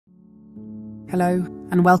Hello,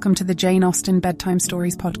 and welcome to the Jane Austen Bedtime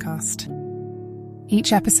Stories podcast.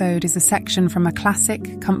 Each episode is a section from a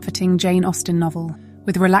classic, comforting Jane Austen novel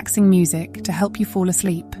with relaxing music to help you fall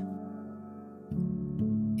asleep.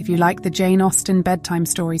 If you like the Jane Austen Bedtime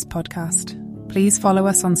Stories podcast, please follow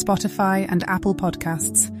us on Spotify and Apple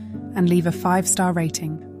Podcasts and leave a 5-star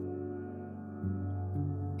rating.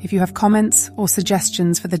 If you have comments or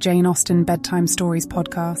suggestions for the Jane Austen Bedtime Stories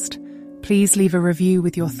podcast, please leave a review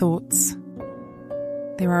with your thoughts.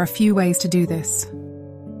 There are a few ways to do this.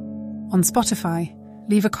 On Spotify,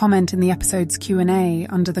 leave a comment in the episode's Q&A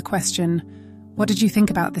under the question, "What did you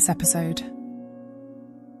think about this episode?"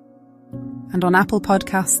 And on Apple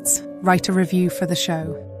Podcasts, write a review for the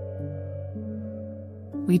show.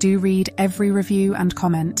 We do read every review and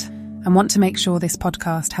comment and want to make sure this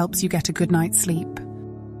podcast helps you get a good night's sleep.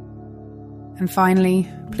 And finally,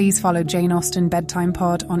 please follow Jane Austen Bedtime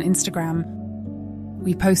Pod on Instagram.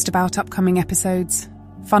 We post about upcoming episodes,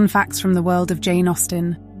 fun facts from the world of Jane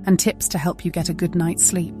Austen, and tips to help you get a good night's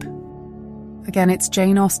sleep. Again, it's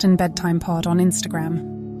Jane Austen Bedtime Pod on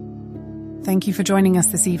Instagram. Thank you for joining us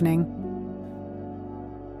this evening.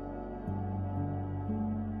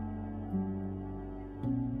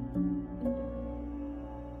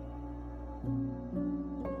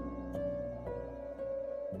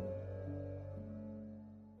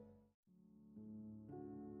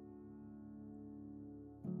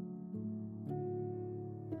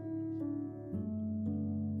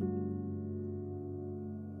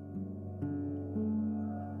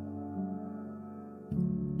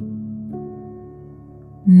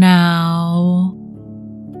 Now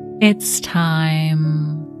it's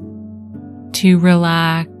time to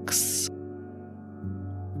relax.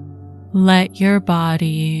 Let your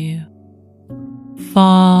body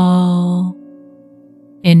fall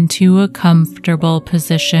into a comfortable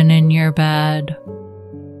position in your bed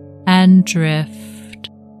and drift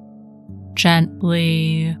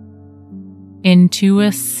gently into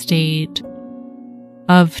a state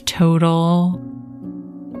of total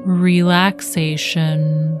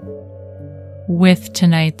relaxation with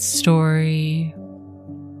tonight's story.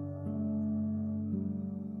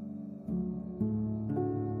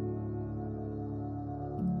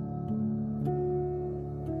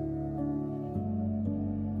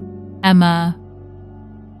 Emma,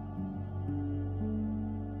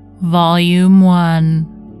 Volume 1,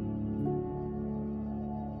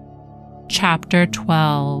 Chapter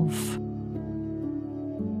 12.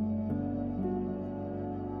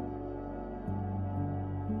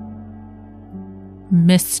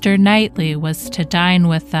 Mr. Knightley was to dine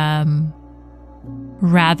with them,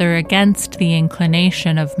 rather against the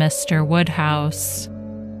inclination of Mr. Woodhouse,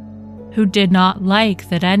 who did not like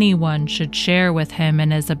that anyone should share with him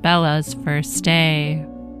in Isabella's first day.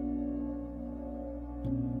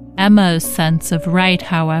 Emma's sense of right,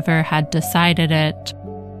 however, had decided it,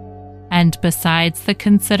 and besides the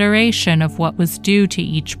consideration of what was due to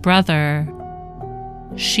each brother,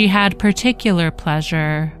 she had particular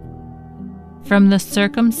pleasure from the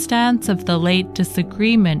circumstance of the late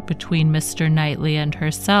disagreement between Mr. Knightley and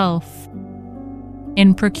herself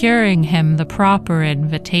in procuring him the proper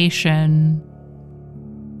invitation.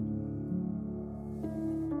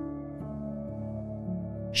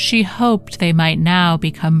 She hoped they might now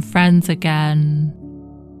become friends again.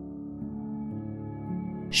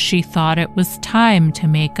 She thought it was time to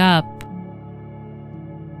make up.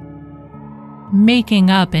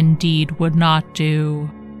 Making up indeed would not do.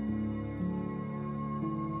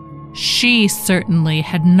 She certainly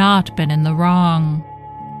had not been in the wrong,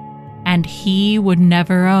 and he would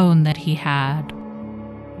never own that he had.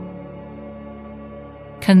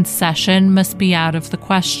 Concession must be out of the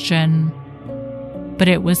question, but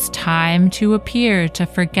it was time to appear to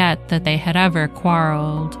forget that they had ever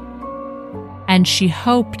quarreled, and she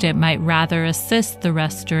hoped it might rather assist the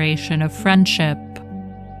restoration of friendship,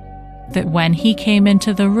 that when he came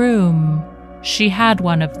into the room, she had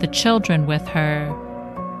one of the children with her,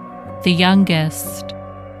 the youngest,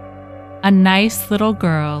 a nice little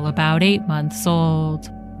girl about 8 months old,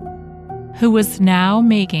 who was now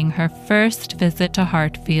making her first visit to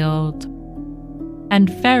Hartfield, and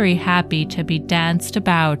very happy to be danced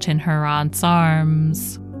about in her aunt's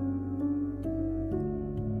arms.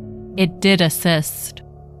 It did assist,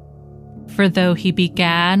 for though he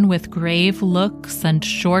began with grave looks and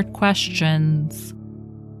short questions,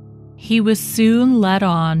 he was soon led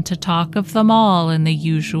on to talk of them all in the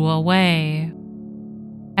usual way,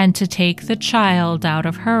 and to take the child out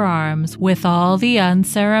of her arms with all the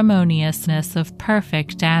unceremoniousness of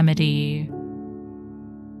perfect amity.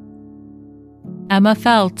 Emma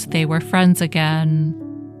felt they were friends again,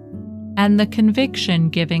 and the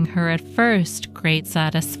conviction giving her at first great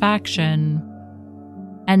satisfaction,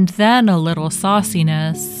 and then a little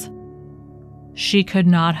sauciness, she could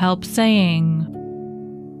not help saying,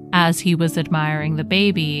 as he was admiring the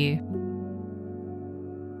baby,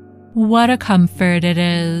 "What a comfort it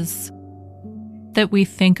is that we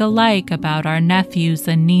think alike about our nephews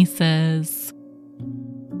and nieces.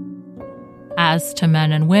 As to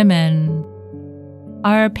men and women,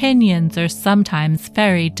 our opinions are sometimes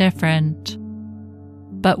very different,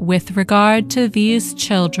 but with regard to these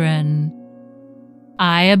children,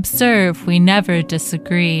 I observe we never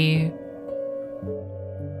disagree.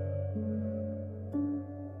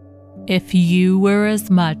 If you were as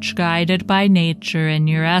much guided by nature in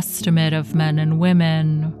your estimate of men and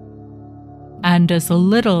women, and as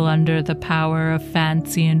little under the power of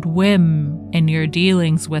fancy and whim in your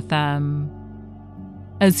dealings with them,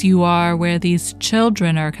 as you are where these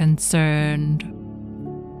children are concerned,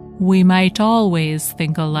 we might always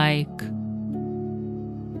think alike.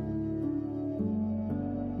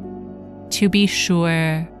 To be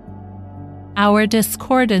sure, our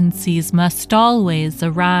discordancies must always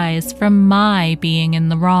arise from my being in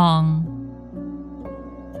the wrong.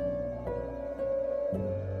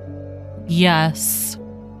 Yes,"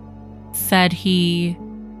 said he,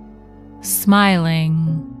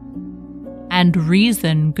 smiling, "and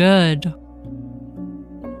reason good.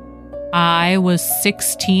 I was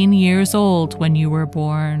 16 years old when you were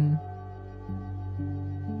born."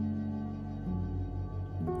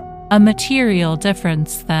 "A material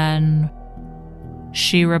difference, then,"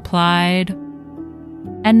 she replied,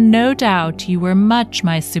 "and no doubt you were much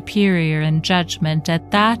my superior in judgment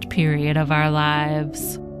at that period of our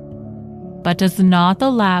lives. But does not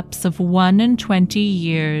the lapse of 21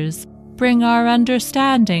 years bring our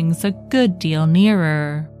understandings a good deal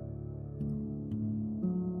nearer?"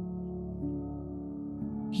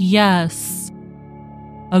 "Yes,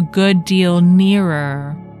 a good deal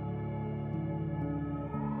nearer.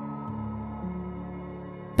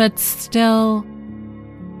 But still,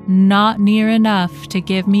 not near enough to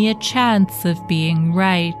give me a chance of being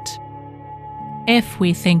right, if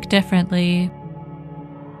we think differently.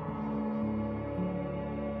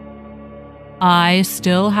 I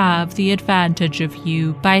still have the advantage of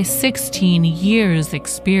you by 16 years'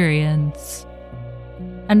 experience,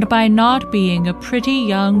 and by not being a pretty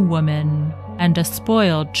young woman and a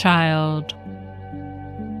spoiled child.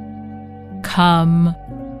 Come,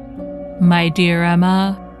 my dear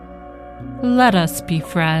Emma, let us be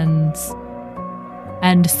friends,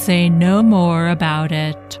 and say no more about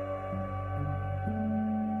it.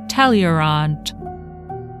 Tell your aunt,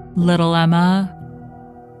 little Emma,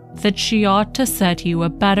 that she ought to set you a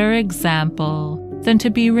better example than to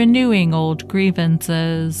be renewing old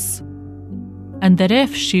grievances, and that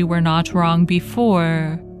if she were not wrong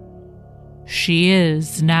before, she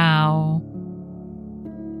is now."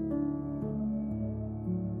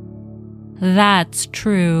 "That's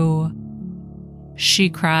true," she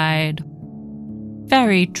cried.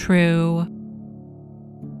 "Very true.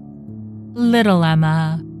 Little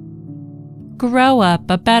Emma, grow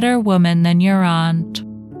up a better woman than your aunt.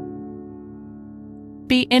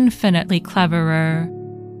 Be infinitely cleverer,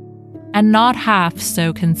 and not half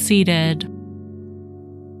so conceited.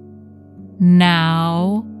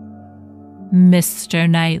 Now, Mr.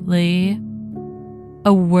 Knightley,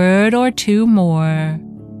 a word or two more,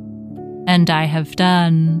 and I have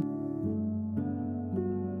done.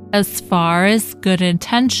 As far as good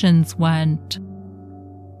intentions went,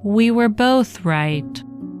 we were both right,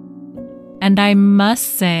 and I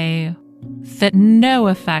must say that no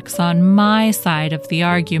effects on my side of the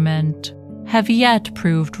argument have yet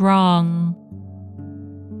proved wrong.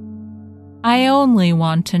 I only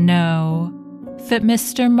want to know that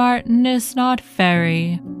Mr. Martin is not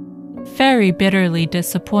very, very bitterly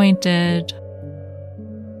disappointed.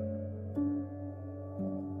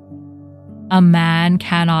 A man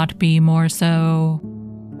cannot be more so,"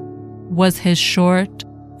 was his short,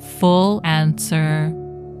 full answer.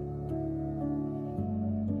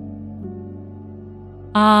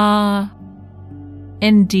 "Ah,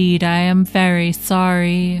 indeed I am very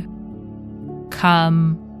sorry.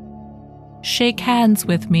 Come, shake hands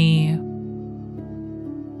with me."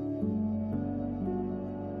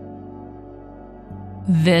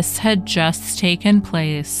 This had just taken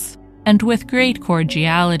place, and with great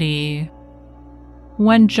cordiality,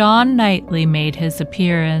 when John Knightley made his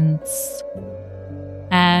appearance,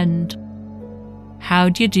 and "How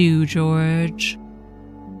d'ye do, George?"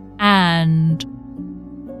 and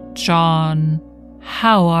 "John,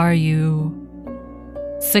 how are you?"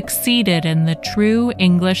 succeeded in the true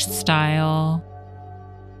English style,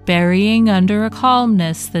 burying under a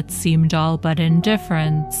calmness that seemed all but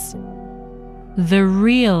indifference the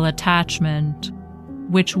real attachment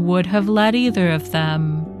which would have led either of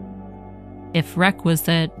them, if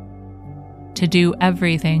requisite, to do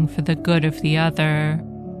everything for the good of the other.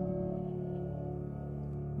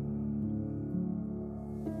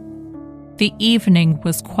 The evening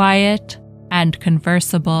was quiet and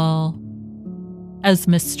conversable, as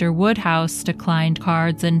Mr. Woodhouse declined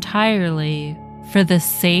cards entirely for the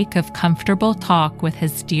sake of comfortable talk with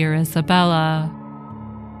his dear Isabella,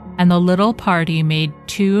 and the little party made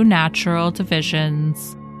two natural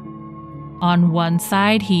divisions. On one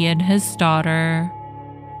side he and his daughter,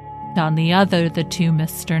 on the other the two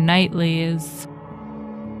Mr. Knightleys,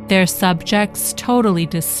 their subjects totally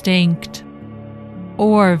distinct,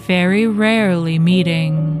 or very rarely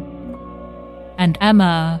meeting, and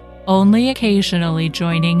Emma only occasionally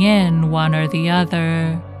joining in one or the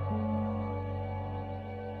other.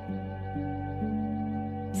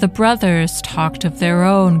 The brothers talked of their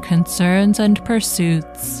own concerns and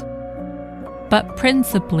pursuits, but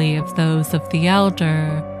principally of those of the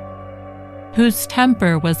elder, whose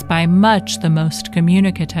temper was by much the most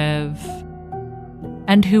communicative,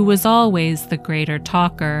 and who was always the greater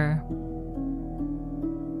talker.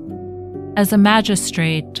 As a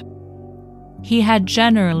magistrate, he had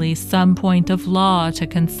generally some point of law to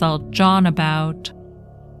consult John about,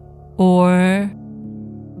 or,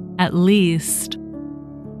 at least,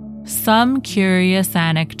 some curious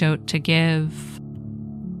anecdote to give,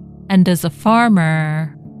 and as a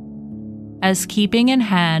farmer, as keeping in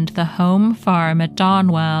hand the home farm at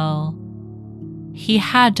Donwell, he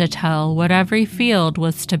had to tell what every field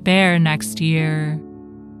was to bear next year,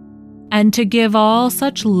 and to give all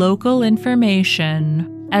such local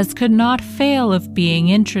information as could not fail of being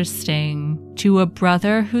interesting to a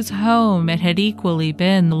brother whose home it had equally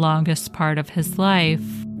been the longest part of his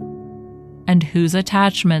life, and whose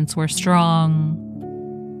attachments were strong.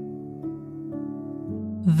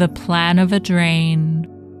 The plan of a drain,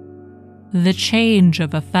 the change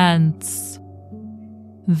of a fence,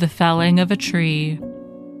 the felling of a tree,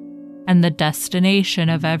 and the destination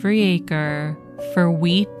of every acre for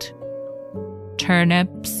wheat,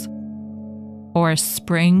 turnips, or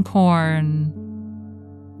spring corn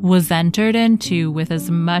was entered into with as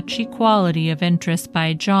much equality of interest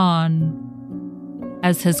by John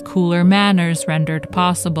as his cooler manners rendered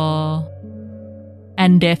possible,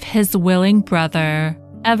 and if his willing brother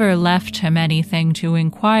ever left him anything to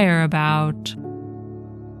inquire about,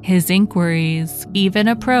 his inquiries even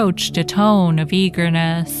approached a tone of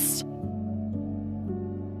eagerness.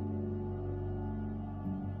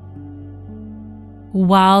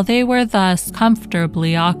 While they were thus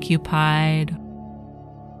comfortably occupied,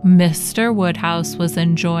 Mr. Woodhouse was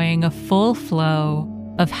enjoying a full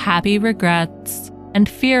flow of happy regrets and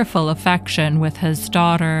fearful affection with his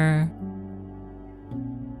daughter.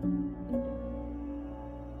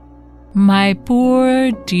 "My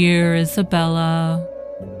poor dear Isabella,"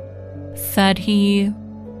 said he,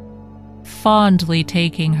 fondly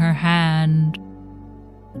taking her hand,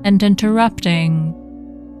 and interrupting,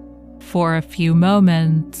 for a few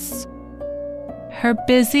moments, her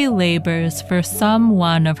busy labors for some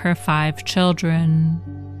one of her 5 children.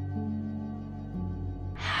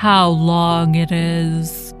 "How long it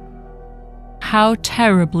is! How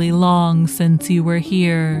terribly long since you were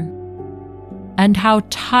here, and how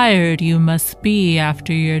tired you must be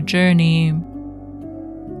after your journey.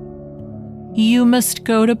 You must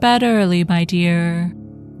go to bed early, my dear,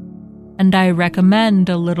 and I recommend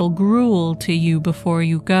a little gruel to you before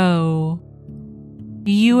you go.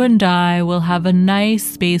 You and I will have a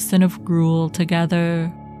nice basin of gruel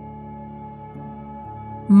together.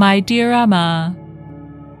 My dear Emma,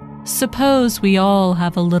 suppose we all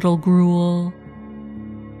have a little gruel."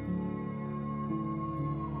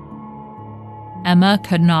 Emma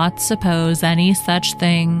could not suppose any such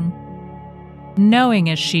thing, knowing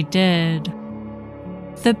as she did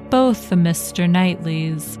that both the Mr.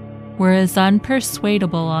 Knightleys were as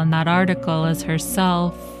unpersuadable on that article as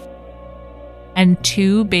herself, and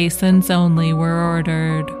 2 basins only were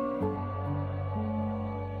ordered.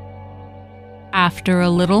 After a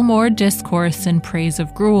little more discourse in praise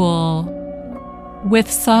of gruel, with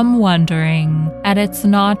some wondering at its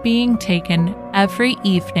not being taken every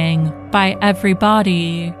evening by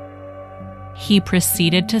everybody, he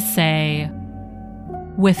proceeded to say,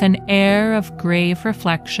 with an air of grave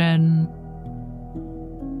reflection,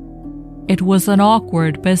 "It was an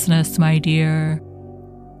awkward business, my dear.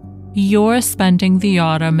 Your spending the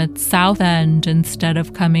autumn at Southend instead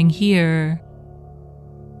of coming here.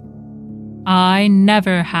 I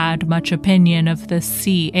never had much opinion of the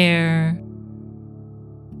sea air.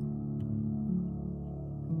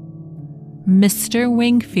 Mr.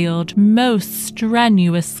 Wingfield most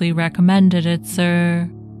strenuously recommended it,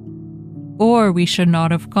 sir, or we should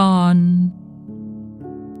not have gone.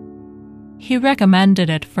 He recommended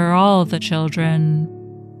it for all the children,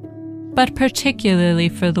 but particularly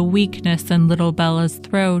for the weakness in little Bella's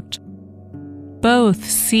throat, both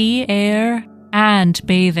sea air and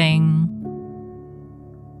bathing.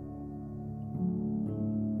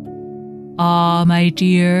 Ah, my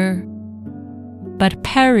dear. But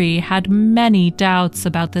Perry had many doubts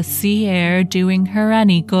about the sea air doing her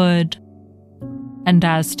any good. And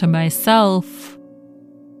as to myself,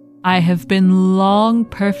 I have been long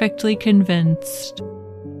perfectly convinced,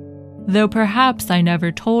 though perhaps I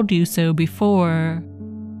never told you so before,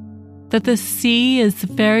 that the sea is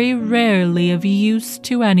very rarely of use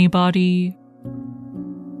to anybody.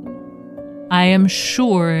 I am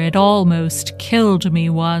sure it almost killed me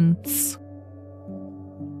once.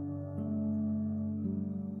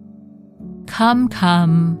 Come,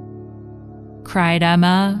 come, cried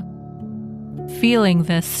Emma, feeling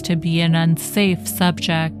this to be an unsafe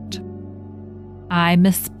subject. I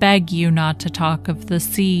must beg you not to talk of the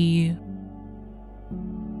sea.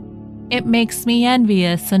 It makes me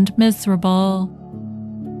envious and miserable,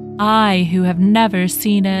 I who have never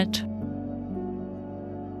seen it.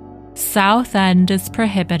 Southend is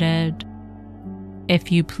prohibited,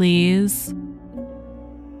 if you please.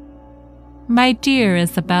 My dear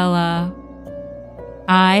Isabella,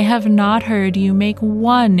 I have not heard you make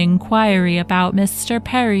one inquiry about Mr.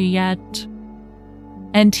 Perry yet,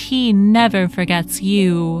 and he never forgets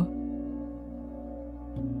you.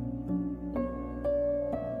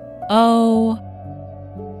 Oh,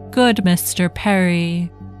 good Mr.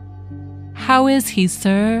 Perry. How is he,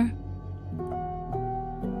 sir?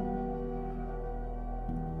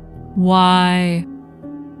 Why,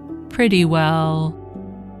 pretty well,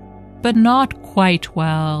 but not quite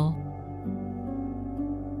well.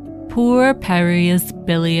 Poor Perry is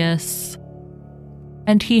bilious,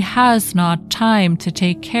 and he has not time to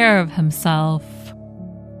take care of himself.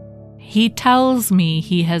 He tells me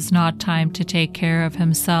he has not time to take care of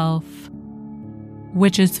himself,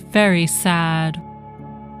 which is very sad,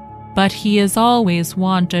 but he is always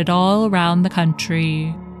wanted all around the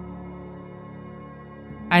country.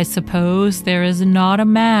 I suppose there is not a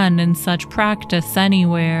man in such practice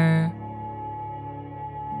anywhere.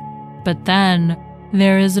 But then,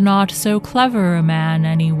 there is not so clever a man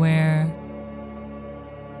anywhere.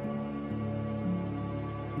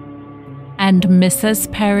 And Mrs.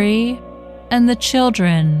 Perry and the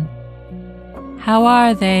children, how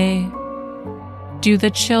are they? Do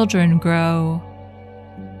the children grow?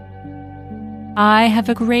 I have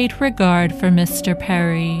a great regard for Mr.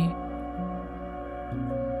 Perry.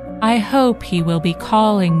 I hope he will be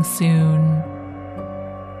calling soon.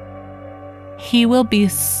 He will be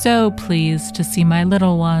so pleased to see my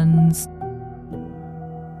little ones.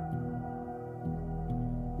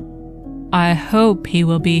 I hope he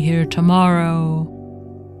will be here tomorrow,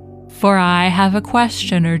 for I have a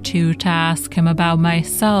question or two to ask him about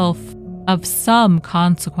myself of some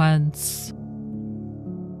consequence.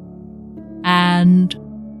 And,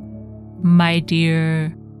 my dear,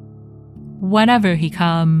 whenever he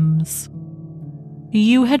comes,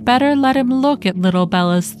 you had better let him look at little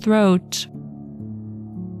Bella's throat.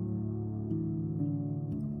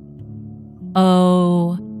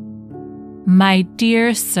 Oh, my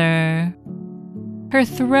dear sir, her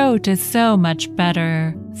throat is so much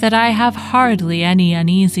better that I have hardly any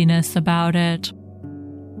uneasiness about it.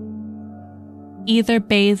 Either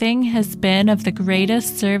bathing has been of the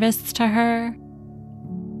greatest service to her,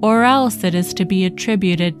 or else it is to be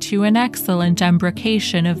attributed to an excellent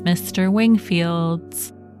embrocation of Mr.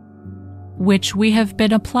 Wingfield's, which we have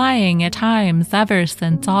been applying at times ever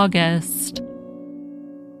since August.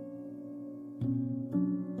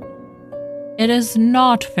 It is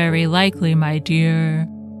not very likely, my dear,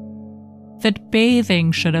 that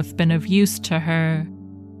bathing should have been of use to her,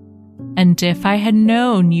 and if I had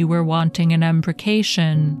known you were wanting an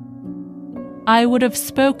embrocation, I would have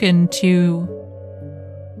spoken to...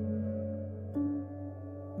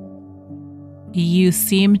 You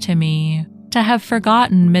seem to me to have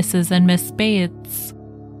forgotten Mrs. and Miss Bates,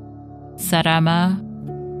 said Emma.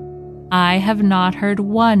 I have not heard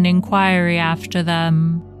one inquiry after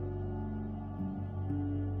them.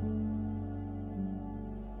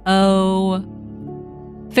 Oh,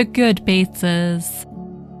 the good Bateses.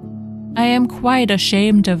 I am quite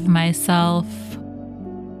ashamed of myself,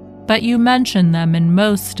 but you mention them in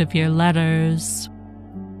most of your letters.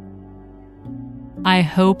 I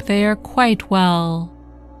hope they are quite well.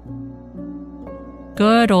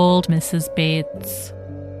 Good old Mrs. Bates.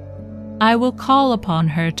 I will call upon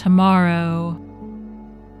her tomorrow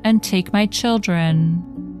and take my children.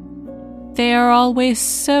 They are always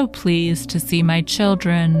so pleased to see my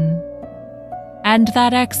children. And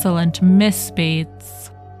that excellent Miss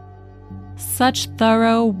Bates. Such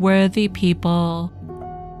thorough, worthy people.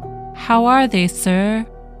 How are they, sir?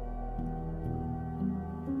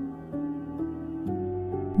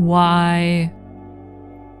 Why,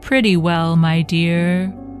 pretty well, my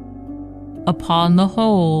dear, upon the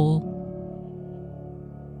whole.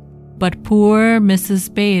 But poor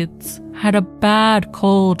Mrs. Bates had a bad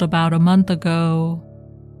cold about a month ago.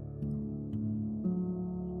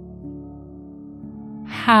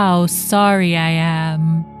 How sorry I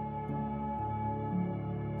am.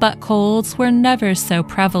 But colds were never so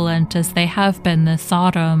prevalent as they have been this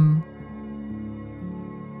autumn.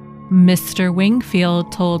 Mr.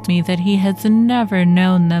 Wingfield told me that he has never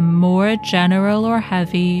known them more general or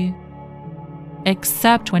heavy,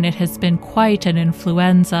 except when it has been quite an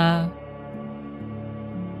influenza.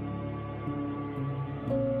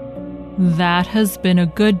 That has been a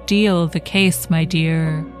good deal the case, my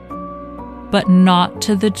dear, but not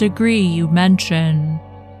to the degree you mention.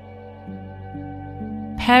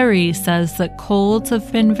 Perry says that colds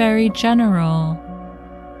have been very general,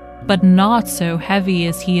 but not so heavy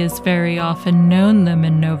as he has very often known them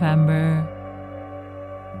in November.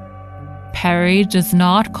 Perry does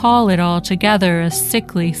not call it altogether a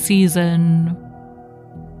sickly season.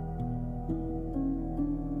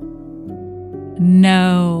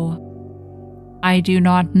 No, I do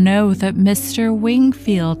not know that Mr.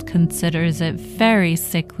 Wingfield considers it very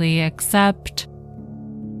sickly, except...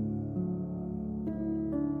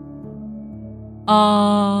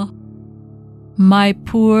 my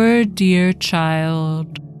poor dear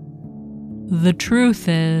child, the truth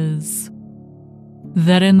is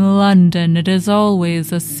that in London it is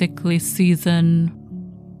always a sickly season.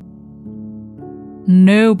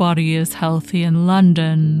 Nobody is healthy in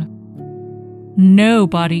London.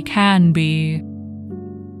 Nobody can be.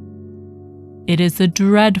 It is a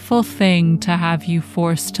dreadful thing to have you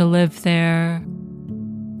forced to live there,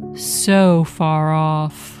 so far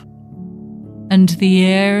off. And the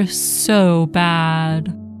air so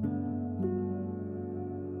bad.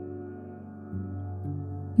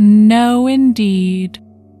 No, indeed.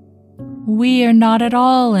 We are not at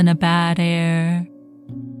all in a bad air.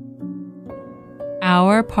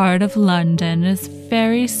 Our part of London is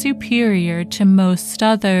very superior to most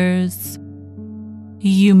others.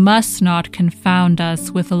 You must not confound us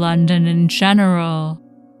with London in general,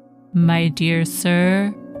 my dear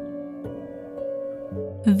sir.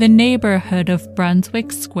 The neighborhood of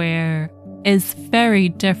Brunswick Square is very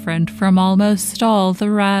different from almost all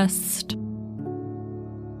the rest.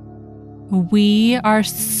 We are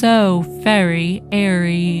so very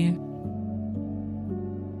airy.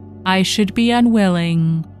 I should be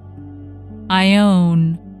unwilling, I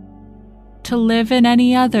own, to live in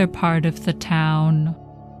any other part of the town.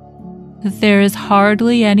 There is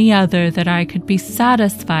hardly any other that I could be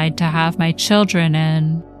satisfied to have my children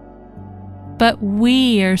in. But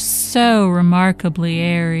we are so remarkably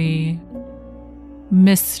airy.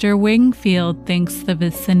 Mr. Wingfield thinks the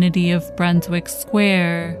vicinity of Brunswick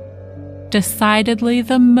Square decidedly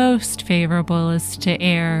the most favorable as to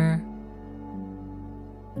air.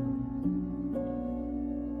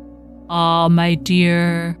 Ah, my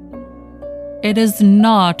dear, it is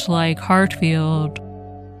not like Hartfield.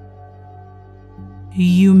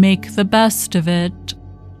 You make the best of it.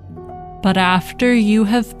 But after you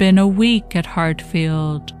have been a week at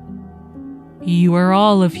Hartfield, you are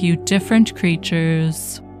all of you different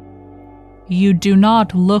creatures. You do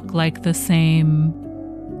not look like the same.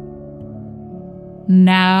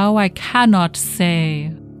 Now I cannot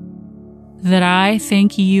say that I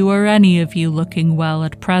think you or any of you looking well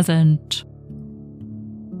at present.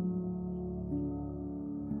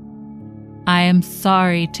 I am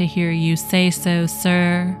sorry to hear you say so,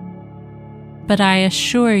 sir. But I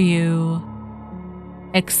assure you,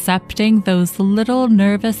 excepting those little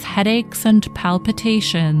nervous headaches and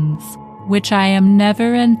palpitations, which I am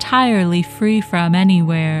never entirely free from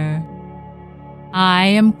anywhere, I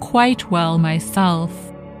am quite well myself.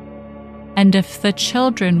 And if the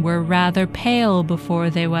children were rather pale before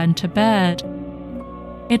they went to bed,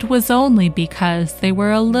 it was only because they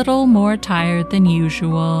were a little more tired than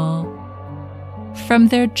usual, from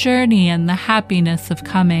their journey and the happiness of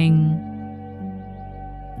coming.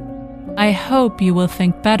 I hope you will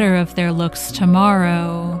think better of their looks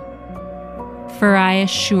tomorrow, for I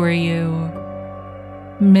assure you,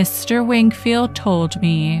 Mr. Wingfield told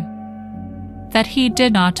me that he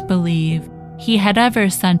did not believe he had ever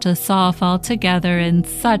sent us off altogether in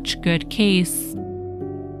such good case.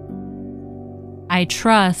 I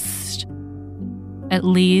trust, at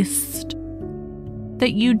least,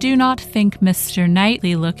 that you do not think Mr.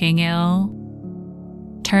 Knightley looking ill,"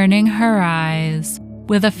 turning her eyes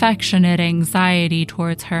with affectionate anxiety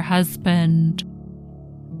towards her husband.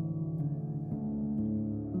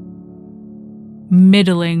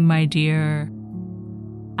 "Middling, my dear.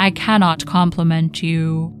 I cannot compliment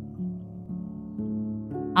you.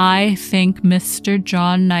 I think Mr.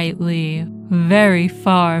 John Knightley very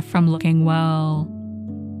far from looking well."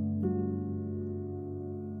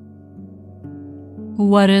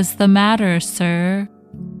 "What is the matter, sir?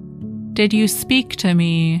 Did you speak to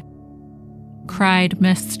me?" cried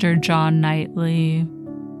Mr. John Knightley,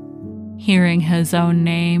 hearing his own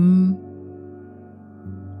name.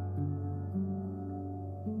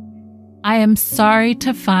 "I am sorry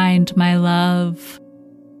to find, my love,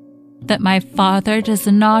 that my father does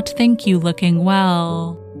not think you looking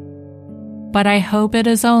well, but I hope it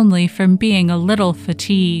is only from being a little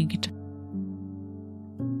fatigued.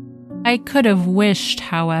 I could have wished,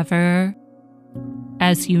 however,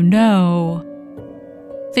 as you know,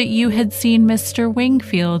 that you had seen Mr.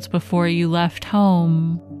 Wingfield before you left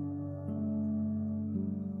home."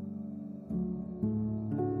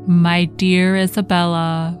 "My dear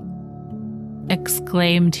Isabella,"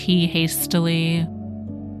 exclaimed he hastily,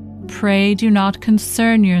 "pray do not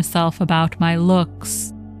concern yourself about my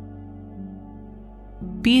looks.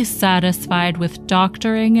 Be satisfied with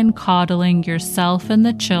doctoring and coddling yourself and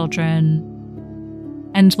the children,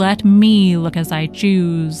 and let me look as I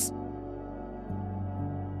choose."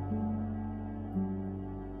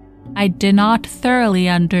 "I did not thoroughly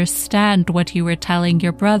understand what you were telling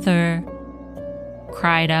your brother,"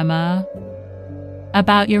 cried Emma,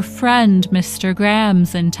 "about your friend Mr.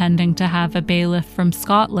 Graham's intending to have a bailiff from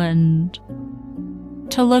Scotland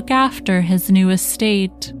to look after his new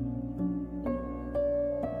estate.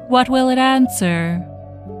 What will it answer?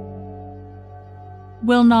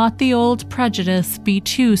 Will not the old prejudice be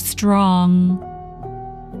too strong?"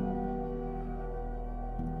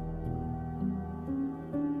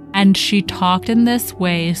 And she talked in this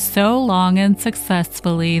way so long and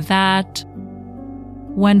successfully that,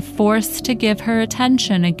 when forced to give her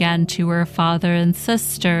attention again to her father and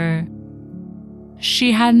sister,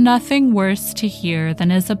 she had nothing worse to hear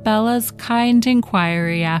than Isabella's kind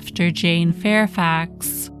inquiry after Jane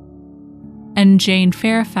Fairfax. And Jane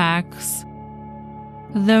Fairfax,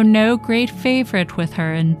 though no great favorite with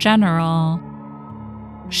her in general,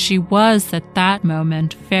 she was at that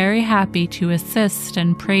moment very happy to assist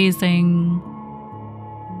in praising.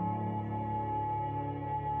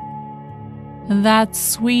 "That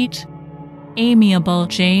sweet, amiable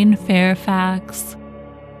Jane Fairfax,"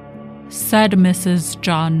 said Mrs.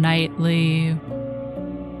 John Knightley.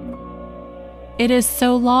 "It is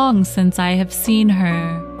so long since I have seen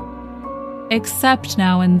her, except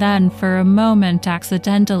now and then for a moment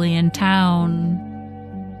accidentally in town.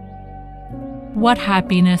 What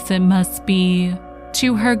happiness it must be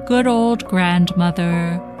to her good old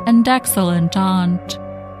grandmother and excellent aunt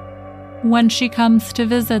when she comes to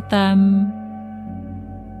visit them.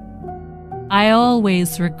 I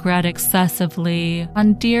always regret excessively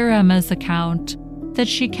on dear Emma's account that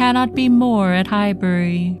she cannot be more at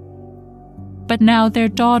Highbury. But now their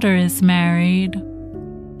daughter is married,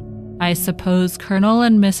 I suppose Colonel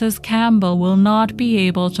and Mrs. Campbell will not be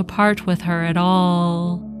able to part with her at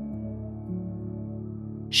all.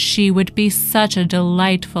 She would be such a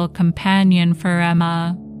delightful companion for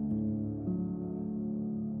Emma."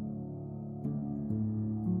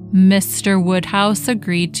 Mr. Woodhouse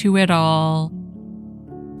agreed to it all,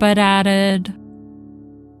 but added,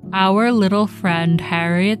 "Our little friend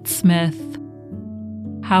Harriet Smith,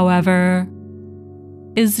 however,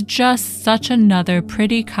 is just such another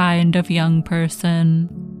pretty kind of young person.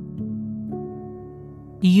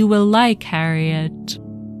 You will like Harriet.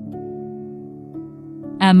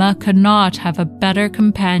 Emma could not have a better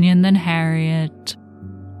companion than Harriet."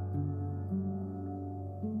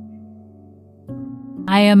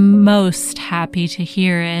 "I am most happy to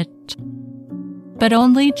hear it, but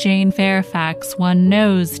only Jane Fairfax one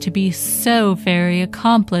knows to be so very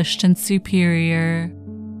accomplished and superior,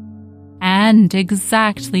 and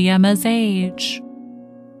exactly Emma's age."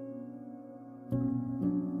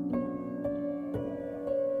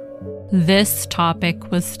 This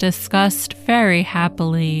topic was discussed very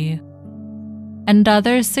happily, and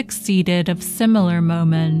others succeeded of similar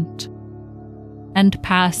moment, and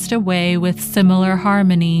passed away with similar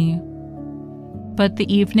harmony, but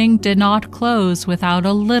the evening did not close without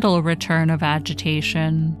a little return of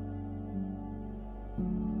agitation.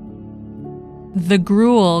 The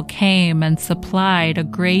gruel came and supplied a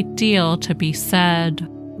great deal to be said,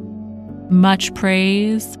 much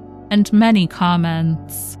praise, and many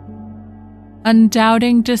comments.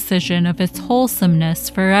 Undoubting decision of its wholesomeness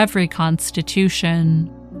for every constitution,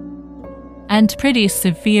 and pretty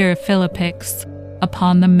severe philippics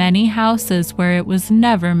upon the many houses where it was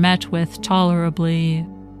never met with tolerably.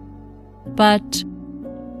 But,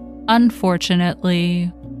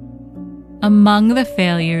 unfortunately, among the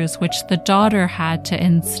failures which the daughter had to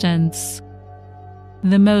instance,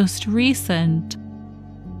 the most recent,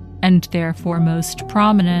 and therefore most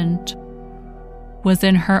prominent, was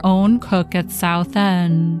in her own cook at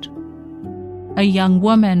Southend, a young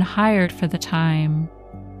woman hired for the time,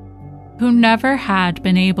 who never had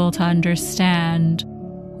been able to understand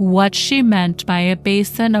what she meant by a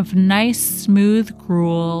basin of nice smooth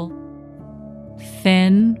gruel,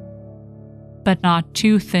 thin, but not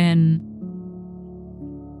too thin,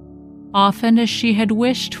 often as she had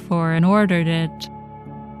wished for and ordered it.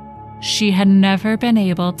 She had never been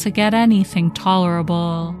able to get anything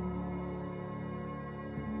tolerable.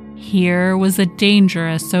 Here was a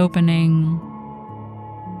dangerous opening.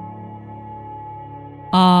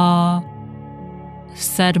 "Ah,"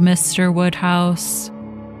 said Mr. Woodhouse,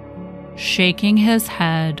 shaking his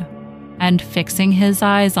head and fixing his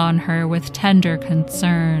eyes on her with tender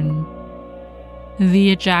concern.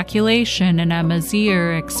 The ejaculation in Emma's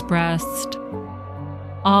ear expressed,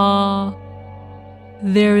 "Ah,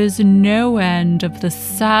 there is no end of the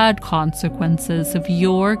sad consequences of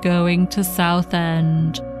your going to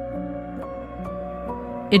Southend.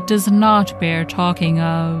 It does not bear talking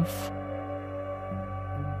of."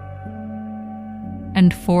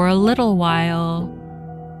 And for a little while,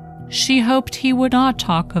 she hoped he would not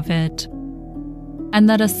talk of it, and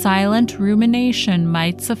that a silent rumination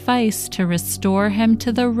might suffice to restore him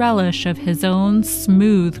to the relish of his own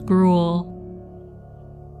smooth gruel.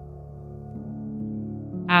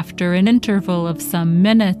 After an interval of some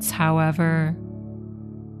minutes, however,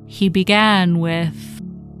 he began with,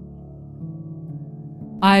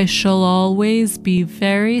 "I shall always be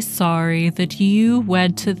very sorry that you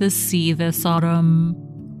went to the sea this autumn,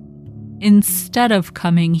 instead of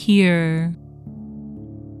coming here."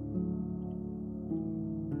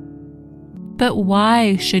 "But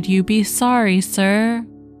why should you be sorry, sir?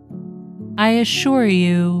 I assure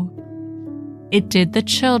you, it did the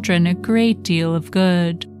children a great deal of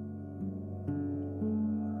good.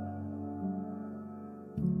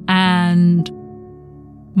 And,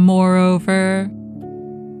 moreover,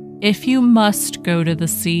 if you must go to the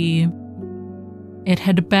sea, it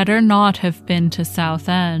had better not have been to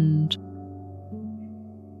Southend.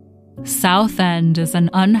 Southend is an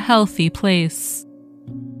unhealthy place.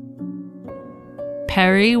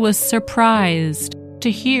 Perry was surprised to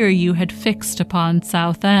hear you had fixed upon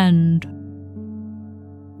Southend.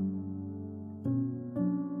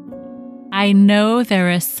 I know there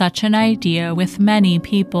is such an idea with many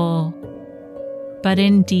people, but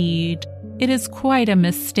indeed, it is quite a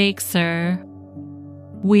mistake, sir.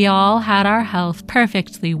 We all had our health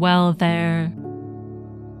perfectly well there,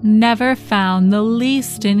 never found the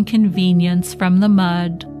least inconvenience from the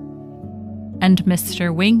mud, and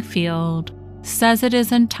Mr. Wingfield says it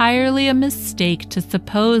is entirely a mistake to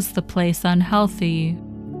suppose the place unhealthy,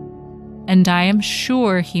 and I am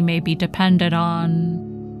sure he may be depended on,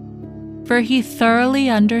 for he thoroughly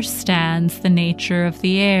understands the nature of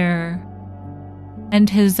the air,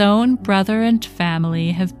 and his own brother and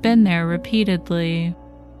family have been there repeatedly.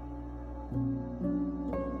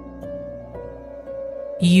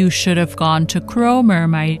 You should have gone to Cromer,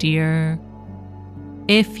 my dear,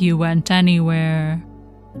 if you went anywhere.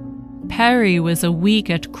 Perry was a week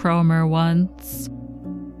at Cromer once,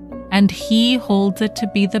 and he holds it to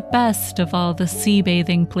be the best of all the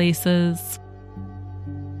sea-bathing places.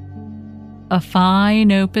 A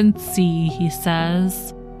fine open sea, he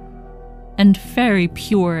says, and very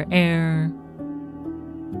pure air.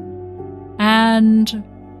 And,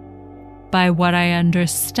 by what I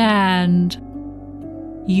understand,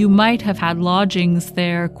 you might have had lodgings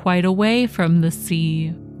there quite away from the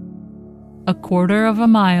sea, a quarter of a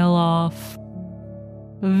mile off,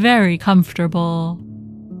 very comfortable.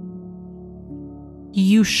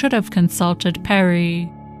 You should have consulted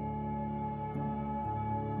Perry.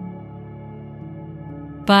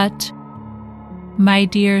 But, my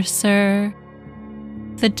dear sir,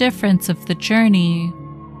 the difference of the journey,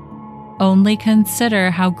 only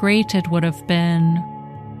consider how great it would have been,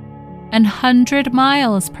 100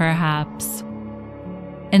 miles perhaps,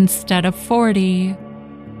 instead of 40.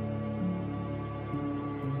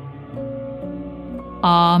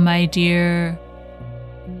 Ah, my dear,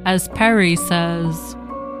 as Perry says,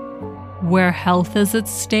 where health is at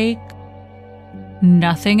stake,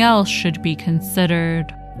 nothing else should be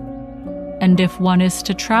considered. And if one is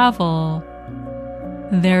to travel,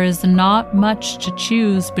 there is not much to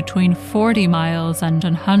choose between 40 miles and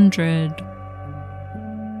 100.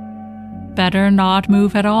 Better not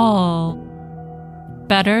move at all.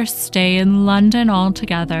 Better stay in London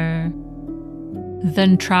altogether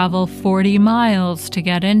than travel 40 miles to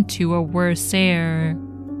get into a worse air.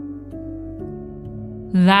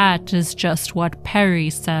 That is just what Perry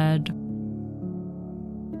said.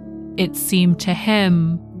 It seemed to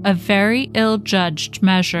him a very ill-judged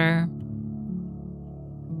measure.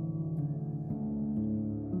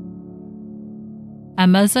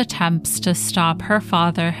 Emma's attempts to stop her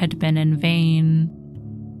father had been in vain,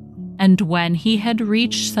 and when he had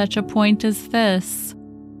reached such a point as this,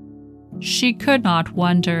 she could not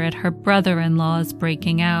wonder at her brother-in-law's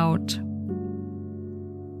breaking out.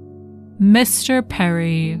 "Mr.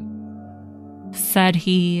 Perry," said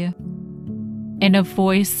he, in a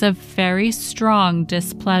voice of very strong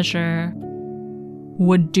displeasure,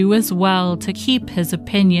 "would do as well to keep his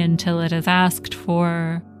opinion till it is asked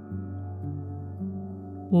for.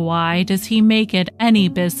 Why does he make it any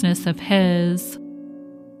business of his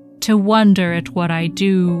to wonder at what I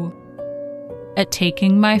do, at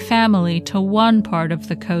taking my family to one part of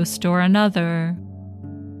the coast or another?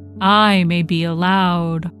 I may be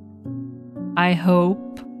allowed, I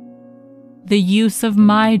hope, the use of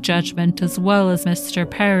my judgment as well as Mr.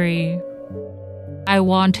 Perry. I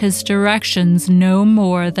want his directions no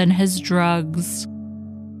more than his drugs."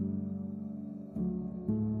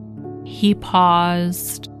 He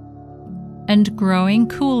paused, and growing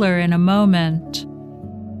cooler in a moment,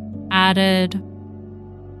 added,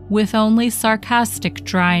 with only sarcastic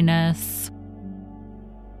dryness,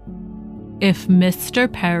 "If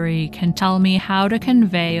Mr. Perry can tell me how to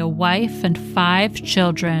convey a wife and 5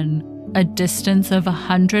 children a distance of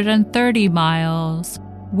 130 miles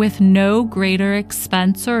with no greater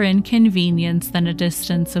expense or inconvenience than a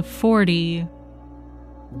distance of 40,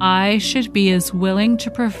 I should be as willing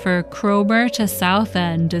to prefer Cromer to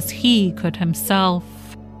Southend as he could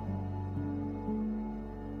himself."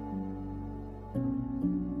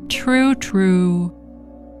 "True, true,"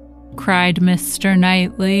 cried Mr.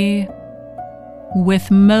 Knightley,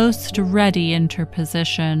 with most ready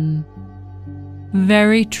interposition.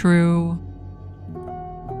 "Very true.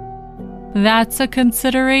 That's a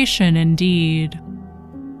consideration indeed.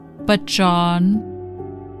 But John,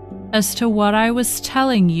 as to what I was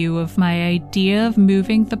telling you of my idea of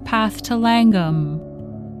moving the path to Langham,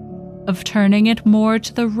 of turning it more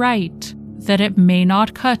to the right that it may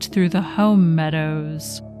not cut through the home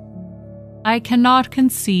meadows, I cannot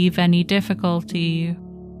conceive any difficulty.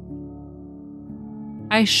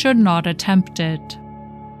 I should not attempt it,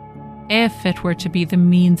 if it were to be the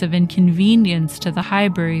means of inconvenience to the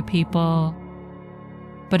Highbury people.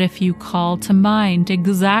 But if you call to mind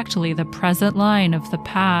exactly the present line of the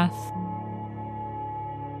path,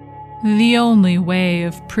 the only way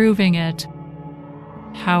of proving it,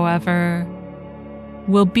 however,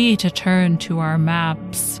 will be to turn to our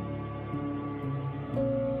maps.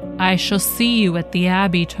 I shall see you at the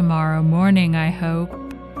Abbey tomorrow morning, I hope,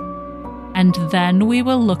 and then we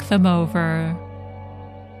will look them over,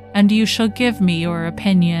 and you shall give me your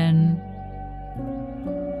opinion."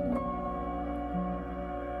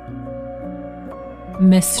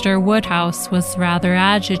 Mr. Woodhouse was rather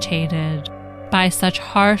agitated by such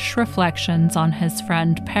harsh reflections on his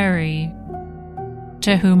friend Perry,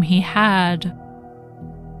 to whom he had,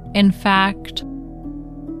 in fact,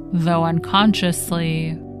 though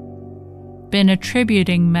unconsciously, been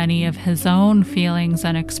attributing many of his own feelings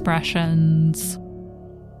and expressions.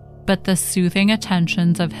 But the soothing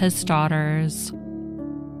attentions of his daughters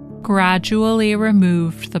gradually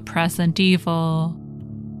removed the present evil,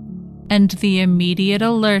 and the immediate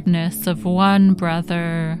alertness of one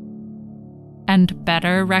brother, and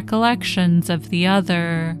better recollections of the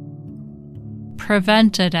other,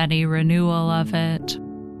 prevented any renewal of it.